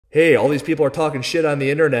hey, all these people are talking shit on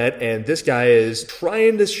the internet, and this guy is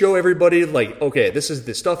trying to show everybody, like, okay, this is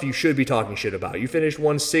the stuff you should be talking shit about. You finished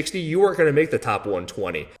 160, you weren't going to make the top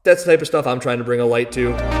 120. That's the type of stuff I'm trying to bring a light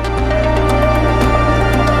to.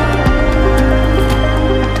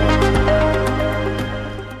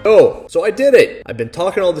 Oh, so I did it. I've been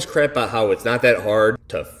talking all this crap about how it's not that hard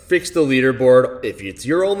to fix the leaderboard. If it's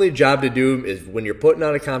your only job to do is when you're putting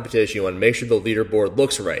on a competition, you want to make sure the leaderboard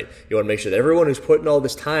looks right. You want to make sure that everyone who's putting all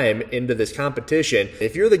this time into this competition,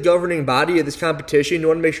 if you're the governing body of this competition, you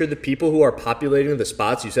want to make sure the people who are populating the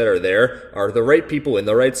spots you said are there are the right people in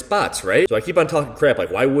the right spots, right? So I keep on talking crap,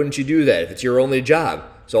 like, why wouldn't you do that if it's your only job?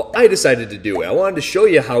 So I decided to do it. I wanted to show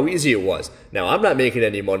you how easy it was. Now, I'm not making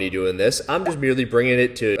any money doing this. I'm just merely bringing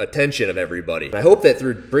it to attention of everybody. And I hope that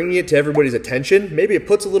through bringing it to everybody's attention, maybe it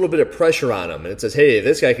puts a little bit of pressure on them. And it says, hey, if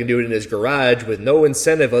this guy can do it in his garage with no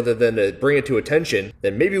incentive other than to bring it to attention,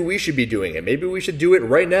 then maybe we should be doing it. Maybe we should do it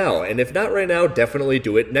right now. And if not right now, definitely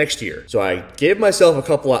do it next year. So I gave myself a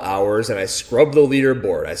couple of hours and I scrubbed the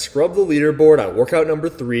leaderboard. I scrubbed the leaderboard on workout number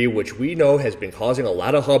 3, which we know has been causing a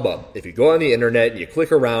lot of hubbub. If you go on the internet and you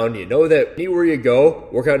click around, you know that anywhere you go,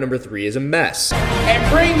 workout number 3 is a mess.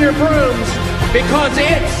 And bring your brooms because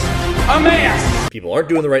it's a mess. People aren't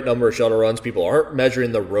doing the right number of shuttle runs. People aren't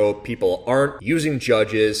measuring the rope. People aren't using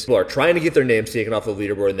judges. People are trying to get their names taken off the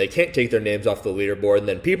leaderboard and they can't take their names off the leaderboard. And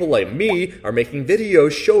then people like me are making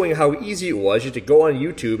videos showing how easy it was just to go on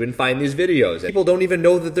YouTube and find these videos. And people don't even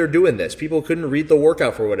know that they're doing this. People couldn't read the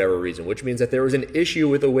workout for whatever reason, which means that there was an issue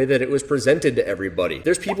with the way that it was presented to everybody.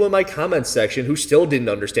 There's people in my comments section who still didn't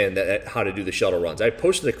understand how to do the shuttle runs. I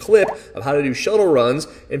posted a clip of how to do shuttle runs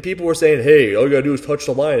and people were saying, hey, all you gotta do is touch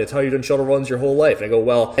the line. It's how you've done shuttle runs your whole life. And I go,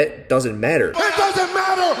 well, it doesn't matter. It doesn't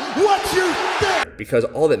matter what you think. Because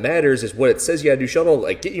all that matters is what it says you gotta do shuttle,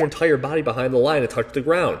 like get your entire body behind the line and touch the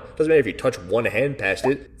ground. Doesn't matter if you touch one hand past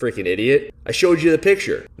it, freaking idiot. I showed you the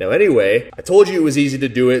picture. Now anyway, I told you it was easy to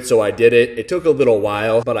do it, so I did it. It took a little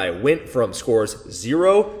while, but I went from scores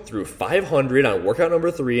 0 through 500 on workout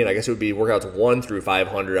number 3, and I guess it would be workouts 1 through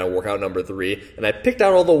 500 on workout number 3, and I picked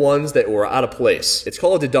out all the ones that were out of place. It's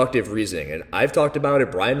called deductive reasoning, and I've talked about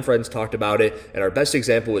it, Brian Friends talked about it, and our best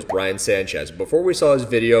example was Brian Sanchez. Before we saw his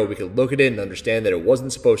video, we could look at it and understand that it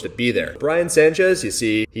wasn't supposed to be there. Brian Sanchez, you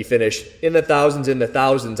see, he finished in the thousands on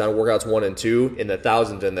workouts 1 and 2, in the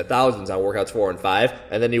thousands on workouts 4 and 5,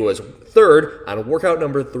 and then he was 3rd on workout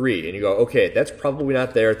number 3. And you go, okay, that's probably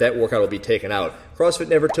not there. That workout will be taken out. CrossFit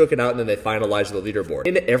never took it out, and then they finalized the leaderboard.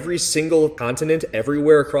 In every single continent,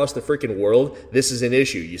 everywhere across the freaking world, this is an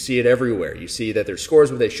issue. You see it everywhere. You see that there's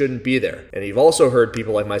scores where they shouldn't be there. And you've also heard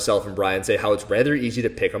people like myself and Brian say how it's rather easy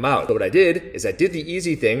to pick them out. So what I did is I did the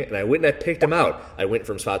easy thing, and I went and I picked them out. I went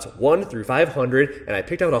from spots 1 through 500, and I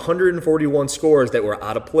picked out 141 scores that were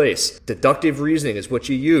out of place. Deductive reasoning is what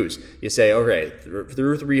you use. You say, okay,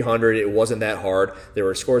 through 300, it wasn't that hard. There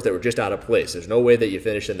were scores that were just out of place. There's no way that you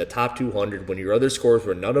finished in the top 200 when your other scores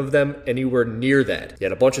were none of them anywhere near that. You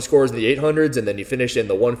had a bunch of scores in the 800s and then you finished in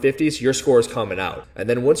the 150s, your score is coming out. And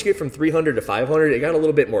then once you get from 300 to 500, it got a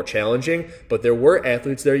little bit more challenging, but there were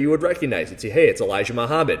athletes there you would recognize. You'd say, hey, it's Elijah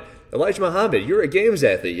Muhammad. Elijah Muhammad, you're a games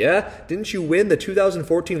athlete, yeah? Didn't you win the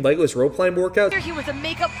 2014 legless rope climb workout? Here with a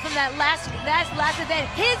makeup from that last event.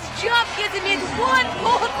 His jump gives him his 1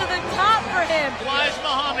 pull to the top for him. Elijah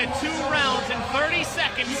Muhammad, 2 rounds in 30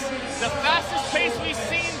 seconds. The fastest pace we've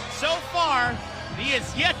seen so far. He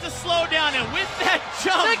is yet to slow down, and with that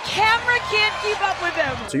jump, the camera can't keep up with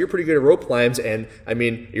him. So you're pretty good at rope climbs, and I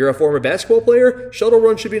mean, you're a former basketball player, shuttle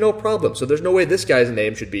run should be no problem. So there's no way this guy's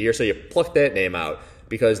name should be here, so you pluck that name out.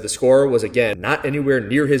 Because the score was, again, not anywhere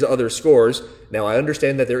near his other scores. Now, I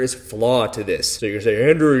understand that there is flaw to this. So you're going to say,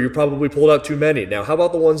 Andrew, you probably pulled out too many. Now, how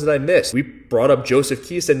about the ones that I missed? We brought up Joseph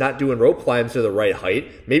Keeson not doing rope climbs to the right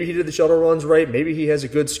height. Maybe he did the shuttle runs right. Maybe he has a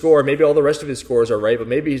good score. Maybe all the rest of his scores are right, but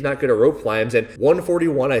maybe he's not good at rope climbs. And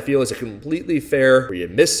 141, I feel, is a completely fair, where you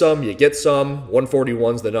miss some, you get some,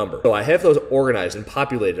 141's the number. So I have those organized and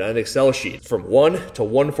populated on an Excel sheet from 1 to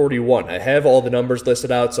 141. I have all the numbers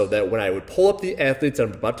listed out so that when I would pull up the athletes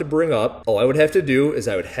I'm about to bring up, all I would have to do is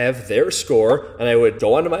I would have their score, and I would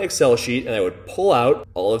go onto my Excel sheet and I would pull out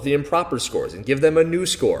all of the improper scores and give them a new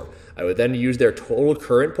score. I would then use their total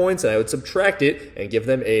current points and I would subtract it and give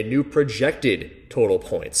them a new projected total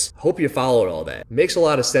points. Hope you followed all that. Makes a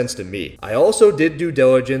lot of sense to me. I also did due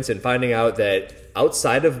diligence in finding out that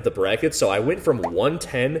outside of the brackets. So I went from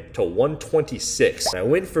 110 to 126. And I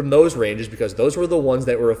went from those ranges because those were the ones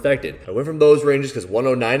that were affected. I went from those ranges because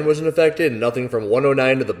 109 wasn't affected, and nothing from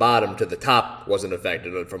 109 to the bottom to the top wasn't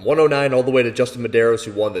affected. And from 109 all the way to Justin Medeiros,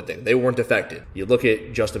 who won the thing, they weren't affected. You look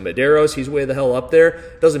at Justin Medeiros, he's way the hell up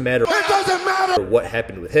there. Doesn't matter. It doesn't matter what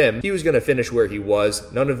happened with him. He was going to finish where he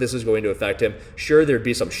was. None of this is going to affect him. Sure, there'd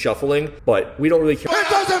be some shuffling, but we don't really care. It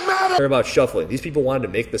doesn't matter About shuffling. These people wanted to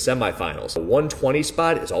make the semifinals. The 120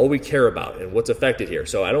 spot is all we care about and what's affected here.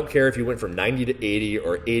 So I don't care if you went from 90 to 80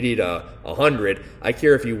 or 80 to 100. I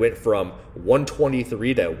care if you went from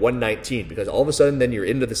 123 to 119, because all of a sudden then you're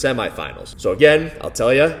into the semifinals. So again, I'll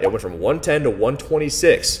tell you, it went from 110 to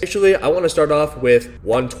 126. Actually, I want to start off with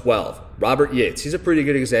 112. Robert Yates. He's a pretty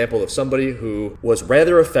good example of somebody who was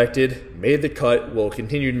rather affected, made the cut, will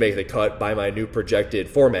continue to make the cut by my new projected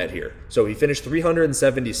format here. So he finished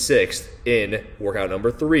 376th in workout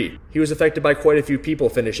number 3. He was affected by quite a few people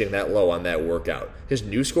finishing that low on that workout. His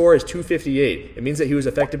new score is 258. It means that he was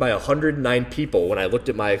affected by 109 people when I looked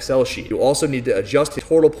at my Excel sheet. You also need to adjust his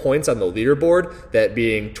total points on the leaderboard, that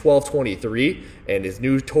being 1223, and his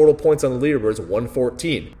new total points on the leaderboard is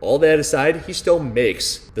 114. All that aside, he still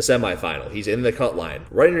makes the semifinal. He's in the cut line.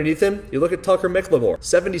 Right underneath him, you look at Tucker McLemore.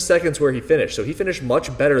 70 seconds where he finished. So he finished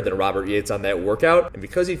much better than Robert Yates on that workout. And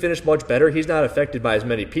because he finished much better, he's not affected by as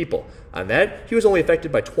many people. On that, he was only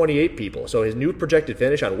affected by 28 people. So his new projected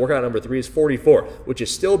finish on workout number 3 is 44, which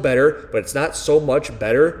is still better, but it's not so much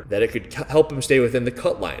better that it could help him stay within the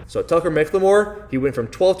cut line. So Tucker McLemore, he went from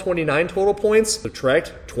 1229 total points,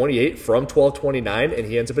 subtract 28 from 1229, and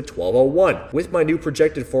he ends up at 1201. With my new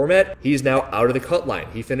projected format, he's now out of the cut line.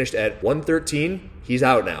 He finished at 113. He's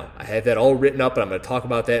out now. I have that all written up, and I'm going to talk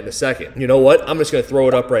about that in a second. You know what? I'm just going to throw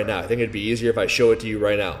it up right now. I think it'd be easier if I show it to you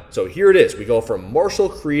right now. So here it is. We go from Marshall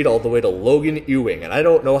Creed all the way to Logan Ewing, and I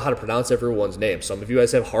don't know how to pronounce everyone's name. Some of you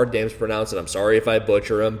guys have hard names to pronounce, and I'm sorry if I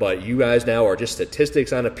butcher them, but you guys now are just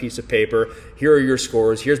statistics on a piece of paper. Here are your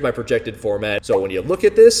scores. Here's my projected format. So when you look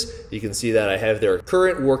at this, you can see that I have their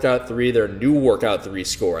current workout 3, their new workout 3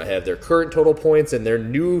 score. I have their current total points and their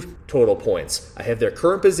new total points. I have their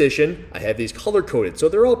current position. I have these color-coded, so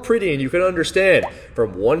they're all pretty and you can understand.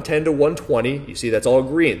 From 110 to 120, you see that's all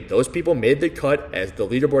green. Those people made the cut as the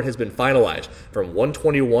leaderboard has been finalized. From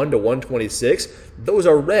 121 to 126, those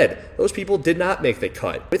are red. Those people did not make the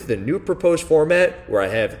cut. With the new proposed format where I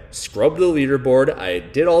have scrubbed the leaderboard, I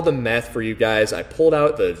did all the math for you guys. I pulled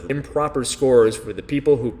out the improper scores for the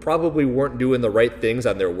people who probably weren't doing the right things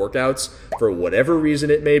on their workouts for whatever reason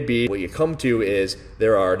it may be. What you come to is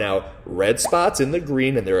there are now red spots in the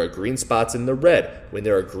green and there are green spots in the red. When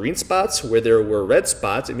there are green spots where there were red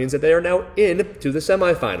spots, it means that they are now in to the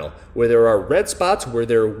semifinal. Where there are red spots where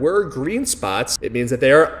there were green spots, it means that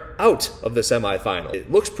they are out of the semifinal.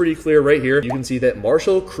 It looks pretty clear right here. You can see that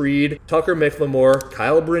Marshall Creed, Tucker McLemore,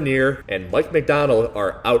 Kyle Branier, and Mike McDonald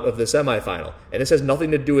are out of the semifinal. And this has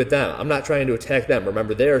nothing to do with them. I'm not trying to attack them.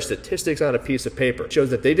 Remember, they are statistics on a piece of paper. It shows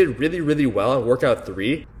that they did really, really well on workout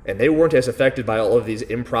 3, and they weren't as affected by all of these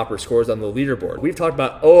improper scores on the leaderboard. We've talked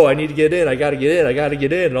about, oh, I need to get in, I gotta get in, I gotta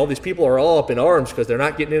get in, and all these people are all up in arms because they're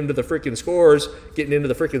not getting into the freaking scores, getting into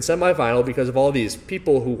the freaking semifinal because of all these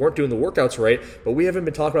people who weren't doing the workouts right, but we haven't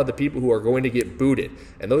been talking about the people who are going to get booted.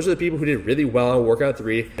 And those are the people who did really well on workout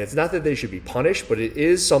 3, and it's not that they should be punished, but it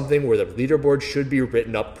is something where the leaderboard should be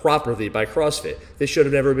written up properly by CrossFit. This should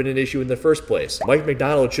have never been an issue in the first place. Mike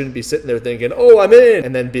McDonald shouldn't be sitting there thinking, oh, I'm in,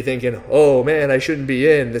 and then be thinking, oh man, I shouldn't be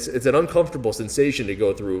in. It's an uncomfortable sensation to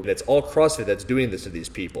go through, and it's all CrossFit that's doing this to these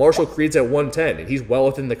people. Marshall Creed's at 110, and he's well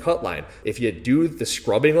within the cut line. If you do the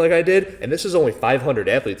scrubbing like I did, and this is only 500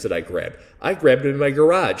 athletes that I grabbed him in my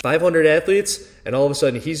garage. 500 athletes, and all of a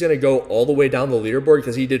sudden he's going to go all the way down the leaderboard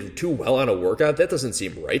because he did too well on a workout. That doesn't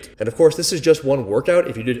seem right. And of course, this is just one workout.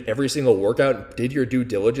 If you did every single workout and did your due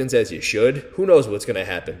diligence as you should, who knows what's going to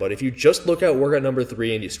happen. But if you just look at workout number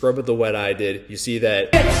 3 and you scrub it the way I did, you see that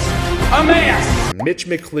It's a mess. Mitch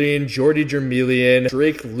McLean, Jordy Jermelian,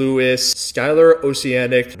 Drake Lewis, Skylar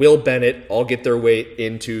Oceanic, Will Bennett all get their way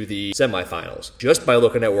into the semifinals just by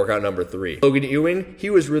looking at workout number 3. Logan Ewing, he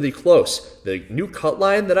was really close. The new cut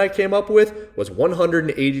line that I came up with was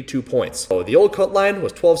 182 points. So the old cut line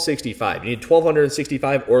was 1265. You need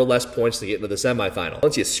 1265 or less points to get into the semifinal.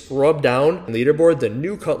 Once you scrub down the leaderboard, the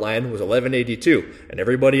new cut line was 1182. And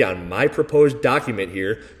everybody on my proposed document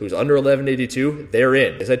here who's under 1182, they're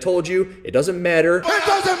in. As I told you, it doesn't matter. It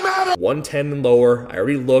doesn't matter. 110 and lower. I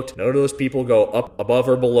already looked. None of those people go up above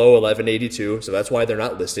or below 1182, so that's why they're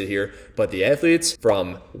not listed here. But the athletes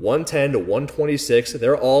from 110 to 126,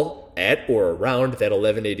 they're all at or around that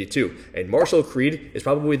 1182. And Marshall Creed is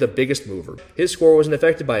probably the biggest mover. His score wasn't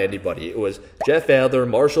affected by anybody. It was Jeff Adler,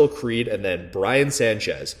 Marshall Creed, and then Brian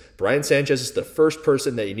Sanchez. Brian Sanchez is the first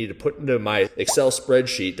person that you need to put into my Excel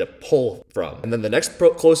spreadsheet to pull from. And then the next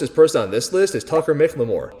closest person on this list is Tucker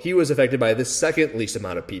McLemore. He was affected by the second least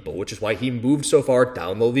amount of people, which is why he moved so far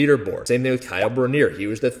down the leaderboard. Same thing with Kyle Bernier. He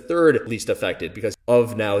was the third least affected because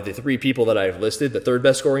of now the 3 people that I've listed, the third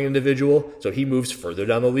best scoring individual. So he moves further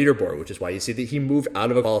down the leaderboard, which is why you see that he moved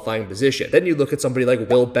out of a qualifying position. Then you look at somebody like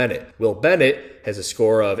Will Bennett. Will Bennett has a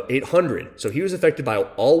score of 800. So he was affected by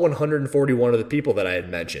all 141 of the people that I had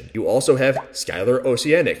mentioned. You also have Skylar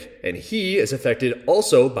Oceanic, and he is affected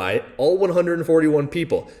also by all 141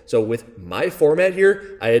 people. So with my format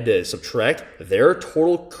here, I had to subtract their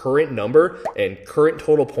total current number and current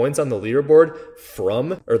total points on the leaderboard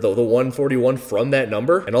from, or the 141 from that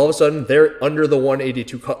number, and all of a sudden they're under the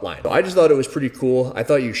 182 cut line. So I just thought it was pretty cool. I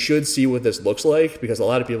thought you should see what this looks like, because a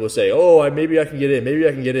lot of people say, oh, maybe I can get in, maybe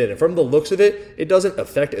I can get in. And from the looks of it, it doesn't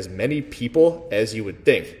affect as many people as you would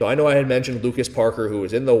think. So I know I had mentioned Lucas Parker, who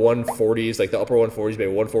was in the 140s, like the upper 140s, maybe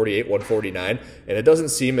 148, 149, and it doesn't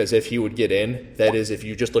seem as if he would get in. That is, if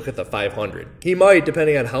you just look at the 500. He might,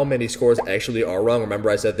 depending on how many scores actually are wrong. Remember,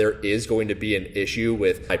 I said there is going to be an issue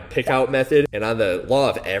with my pick-out method, and on the law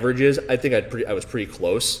of averages, I think I was pretty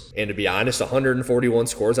close. And to be honest, 141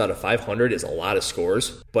 scores out of 500 is a lot of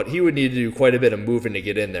scores, but he would need to do quite a bit of moving to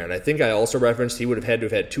get in there. And I think I also referenced he would have had to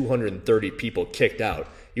have had 230 people kicked out.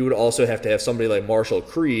 You would also have to have somebody like Marshall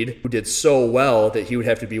Creed, who did so well that he would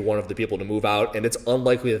have to be one of the people to move out, and it's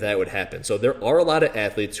unlikely that that would happen. So there are a lot of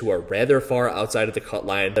athletes who are rather far outside of the cut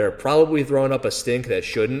line that are probably throwing up a stink that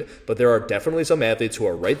shouldn't, but there are definitely some athletes who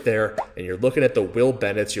are right there, and you're looking at the Will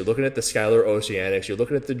Bennetts, you're looking at the Skylar Oceanics, you're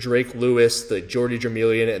looking at the Drake Lewis, the Jordy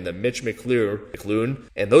Jermelian, and the Mitch McClune,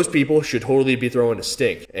 and those people should totally be throwing a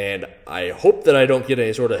stink. And I hope that I don't get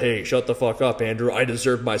any sort of, hey, shut the fuck up, Andrew, I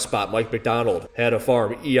deserve my spot. Mike McDonald had a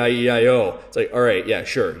farm, E-I-E-I-O. It's like, all right, yeah,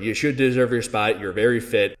 sure. You should deserve your spot. You're very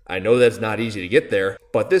fit. I know that's not easy to get there,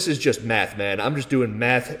 but this is just math, man. I'm just doing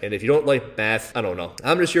math, and if you don't like math, I don't know.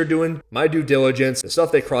 I'm just here doing my due diligence, the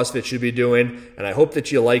stuff that CrossFit should be doing, and I hope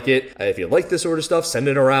that you like it. If you like this sort of stuff, send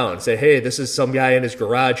it around. Say, hey, this is some guy in his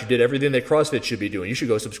garage who did everything that CrossFit should be doing. You should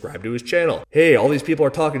go subscribe to his channel. Hey, all these people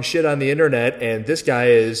are talking shit on the internet, and this guy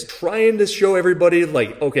is trying to show everybody,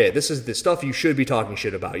 like, okay, this is the stuff you should be talking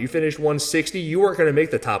shit about. You finished 160, you weren't going to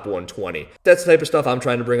make the top 120. That's the type of stuff I'm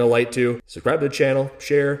trying to bring a light to. Subscribe to the channel,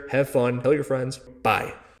 share, have fun, tell your friends. Bye.